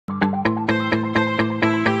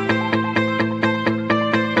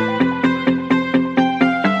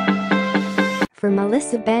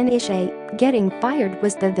Melissa Ben-Ishay, getting fired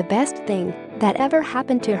was the best thing that ever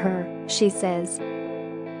happened to her, she says.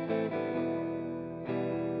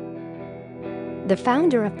 The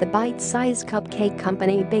founder of the bite-sized cupcake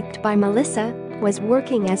company Baked by Melissa was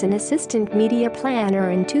working as an assistant media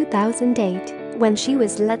planner in 2008 when she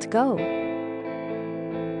was let go.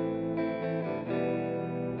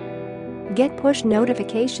 Get push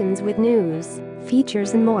notifications with news,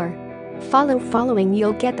 features and more. Following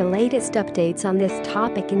you'll get the latest updates on this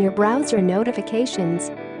topic in your browser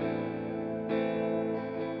notifications.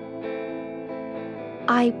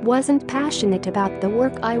 I wasn't passionate about the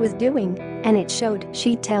work I was doing, and it showed,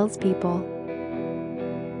 she tells People.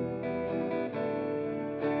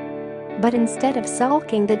 But instead of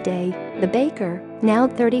sulking the day, the baker, now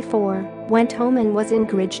 34, went home and was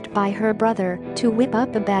encouraged by her brother to whip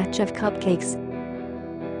up a batch of cupcakes.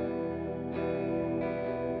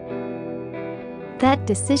 That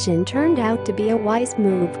decision turned out to be a wise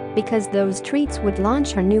move because those treats would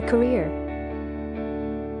launch her new career.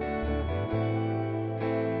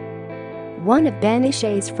 One of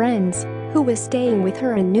Ben-Ishay's friends, who was staying with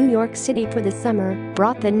her in New York City for the summer,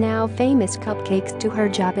 brought the now famous cupcakes to her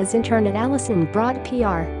job as intern at Allison Broad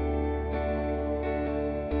PR.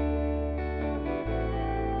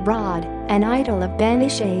 Broad, an idol of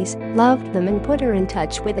Ben-Ishay's, loved them and put her in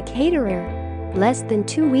touch with a caterer. Less than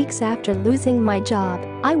 2 weeks after losing my job,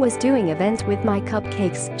 I was doing events with my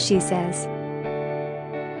cupcakes, she says.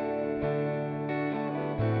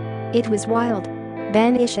 It was wild.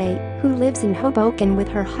 Ben-Ishay, who lives in Hoboken with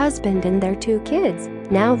her husband and their 2 kids,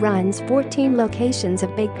 now runs 14 locations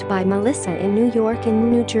of Baked by Melissa in New York and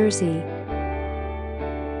New Jersey.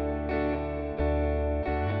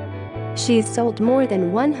 She's sold more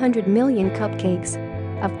than 100 million cupcakes.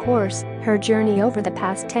 Of course, her journey over the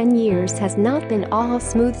past 10 years has not been all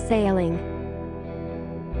smooth sailing.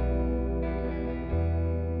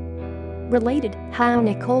 Related, how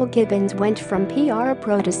Nicole Gibbons went from PR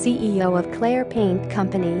pro to CEO of Claire Paint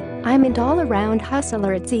Company. I'm an all-around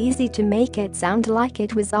hustler. It's easy to make it sound like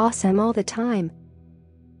it was awesome all the time.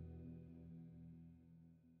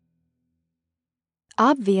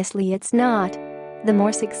 Obviously it's not. The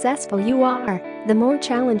more successful you are, the more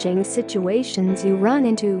challenging situations you run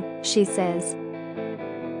into, she says.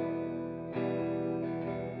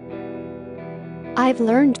 I've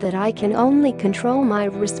learned that I can only control my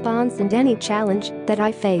response, and any challenge that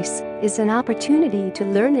I face is an opportunity to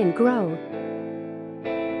learn and grow.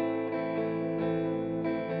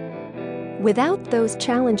 Without those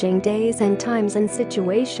challenging days and times and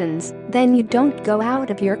situations, then you don't go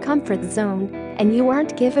out of your comfort zone, and you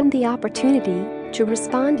aren't given the opportunity to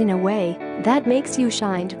respond in a way that makes you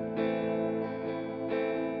shine.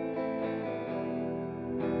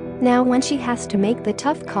 Now when she has to make the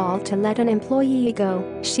tough call to let an employee go,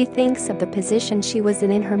 she thinks of the position she was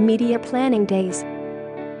in her media planning days.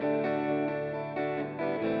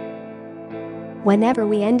 Whenever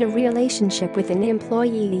we end a relationship with an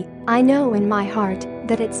employee, I know in my heart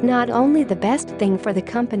that it's not only the best thing for the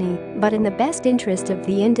company, but in the best interest of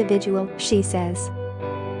the individual, she says.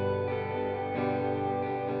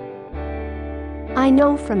 I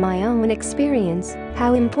know from my own experience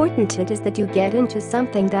how important it is that you get into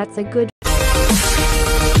something that's a good